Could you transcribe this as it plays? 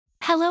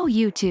Hello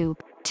YouTube.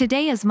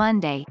 Today is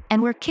Monday,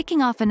 and we're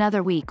kicking off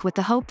another week with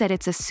the hope that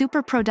it's a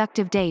super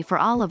productive day for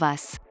all of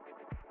us.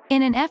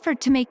 In an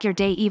effort to make your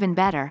day even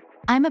better,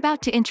 I'm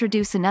about to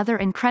introduce another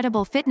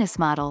incredible fitness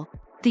model,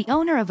 the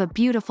owner of a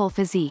beautiful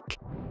physique.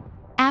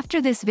 After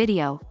this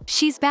video,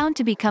 she's bound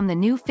to become the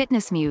new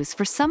fitness muse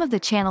for some of the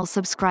channel's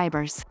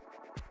subscribers.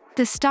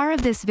 The star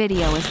of this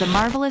video is the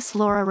marvelous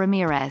Laura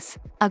Ramirez,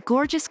 a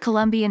gorgeous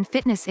Colombian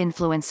fitness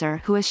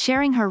influencer who is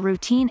sharing her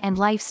routine and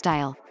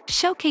lifestyle,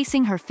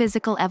 showcasing her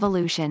physical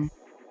evolution.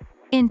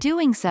 In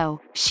doing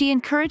so, she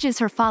encourages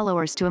her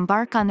followers to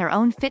embark on their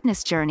own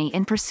fitness journey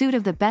in pursuit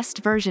of the best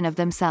version of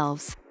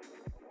themselves.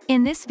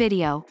 In this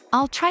video,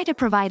 I'll try to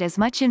provide as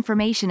much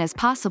information as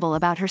possible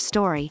about her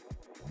story.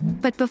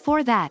 But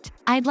before that,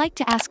 I'd like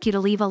to ask you to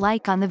leave a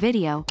like on the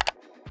video.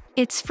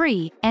 It's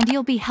free, and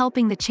you'll be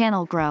helping the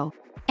channel grow.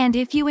 And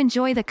if you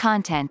enjoy the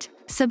content,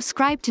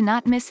 subscribe to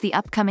not miss the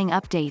upcoming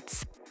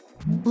updates.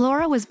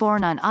 Laura was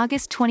born on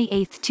August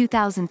 28,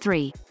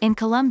 2003, in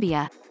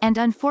Colombia, and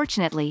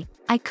unfortunately,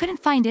 I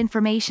couldn't find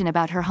information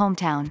about her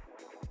hometown.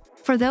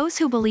 For those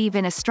who believe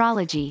in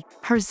astrology,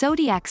 her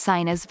zodiac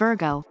sign is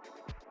Virgo.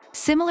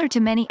 Similar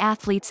to many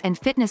athletes and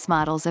fitness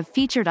models I've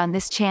featured on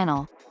this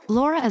channel,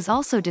 Laura is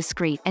also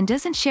discreet and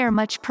doesn't share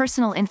much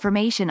personal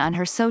information on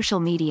her social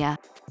media.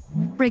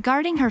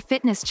 Regarding her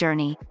fitness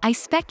journey, I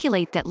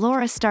speculate that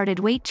Laura started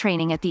weight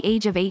training at the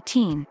age of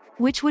 18,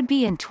 which would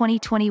be in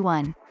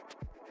 2021.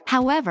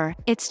 However,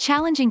 it's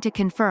challenging to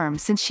confirm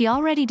since she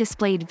already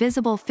displayed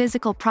visible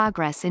physical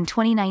progress in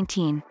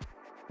 2019.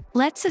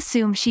 Let's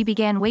assume she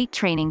began weight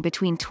training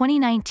between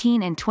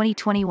 2019 and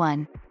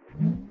 2021.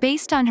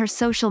 Based on her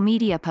social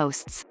media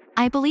posts,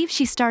 I believe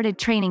she started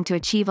training to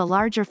achieve a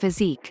larger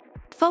physique,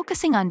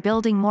 focusing on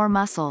building more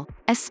muscle,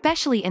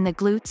 especially in the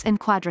glutes and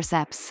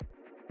quadriceps.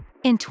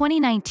 In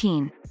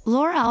 2019,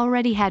 Laura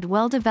already had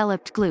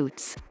well-developed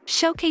glutes,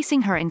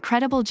 showcasing her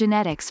incredible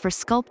genetics for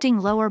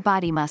sculpting lower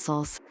body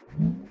muscles.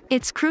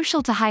 It's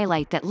crucial to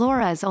highlight that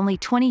Laura is only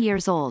 20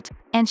 years old,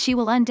 and she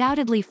will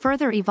undoubtedly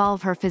further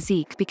evolve her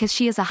physique because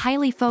she is a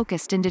highly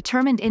focused and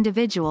determined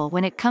individual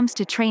when it comes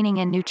to training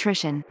and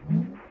nutrition.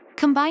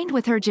 Combined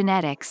with her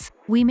genetics,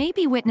 we may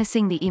be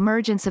witnessing the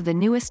emergence of the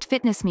newest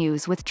fitness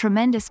muse with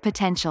tremendous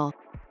potential.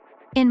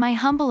 In my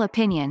humble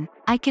opinion,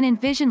 I can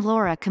envision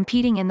Laura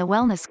competing in the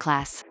wellness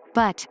class,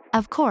 but,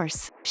 of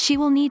course, she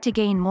will need to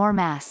gain more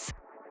mass.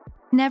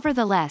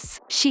 Nevertheless,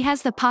 she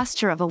has the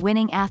posture of a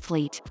winning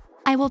athlete.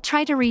 I will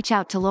try to reach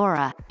out to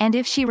Laura, and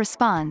if she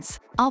responds,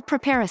 I'll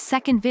prepare a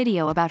second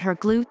video about her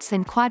glutes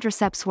and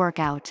quadriceps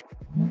workout.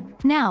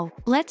 Now,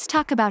 let's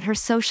talk about her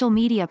social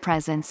media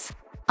presence.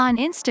 On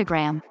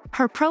Instagram,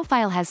 her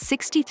profile has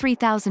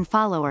 63,000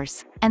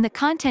 followers, and the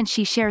content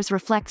she shares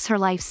reflects her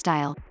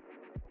lifestyle.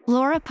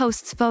 Laura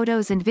posts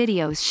photos and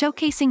videos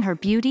showcasing her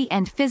beauty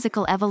and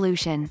physical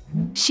evolution.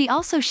 She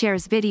also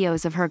shares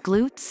videos of her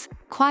glutes,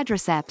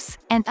 quadriceps,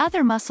 and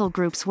other muscle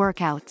groups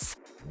workouts.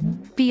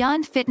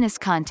 Beyond fitness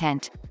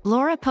content,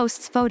 Laura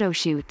posts photo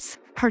shoots,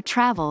 her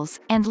travels,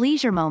 and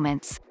leisure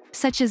moments,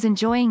 such as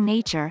enjoying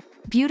nature,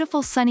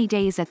 beautiful sunny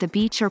days at the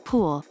beach or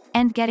pool,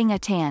 and getting a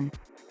tan.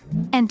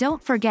 And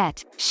don't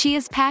forget, she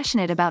is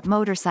passionate about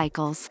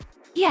motorcycles.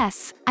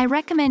 Yes, I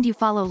recommend you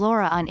follow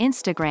Laura on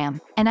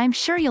Instagram, and I'm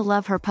sure you'll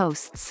love her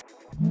posts.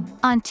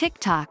 On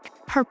TikTok,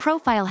 her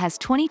profile has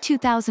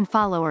 22,000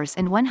 followers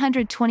and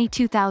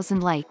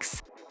 122,000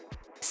 likes.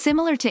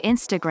 Similar to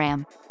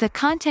Instagram, the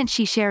content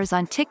she shares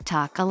on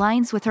TikTok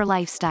aligns with her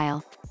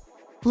lifestyle.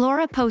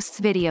 Laura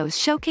posts videos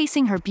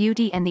showcasing her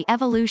beauty and the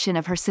evolution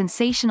of her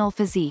sensational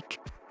physique.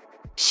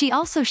 She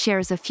also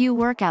shares a few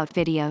workout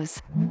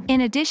videos.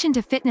 In addition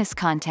to fitness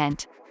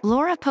content,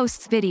 Laura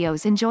posts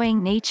videos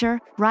enjoying nature,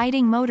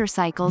 riding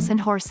motorcycles and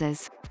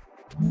horses.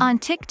 On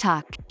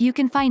TikTok, you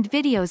can find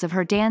videos of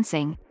her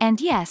dancing, and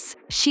yes,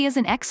 she is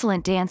an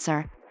excellent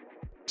dancer.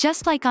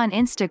 Just like on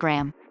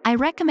Instagram, I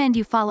recommend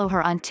you follow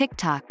her on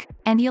TikTok,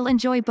 and you'll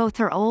enjoy both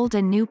her old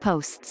and new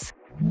posts.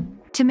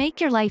 To make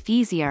your life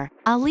easier,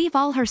 I'll leave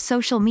all her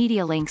social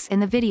media links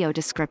in the video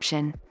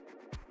description.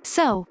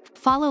 So,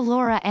 follow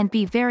Laura and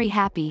be very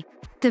happy.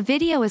 The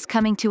video is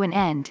coming to an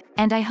end,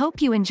 and I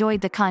hope you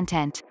enjoyed the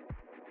content.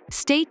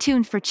 Stay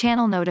tuned for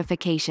channel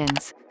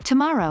notifications.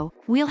 Tomorrow,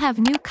 we'll have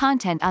new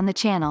content on the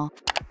channel.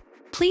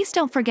 Please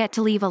don't forget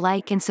to leave a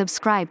like and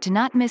subscribe to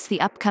not miss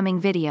the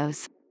upcoming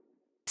videos.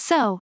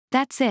 So,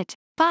 that's it.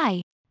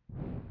 Bye.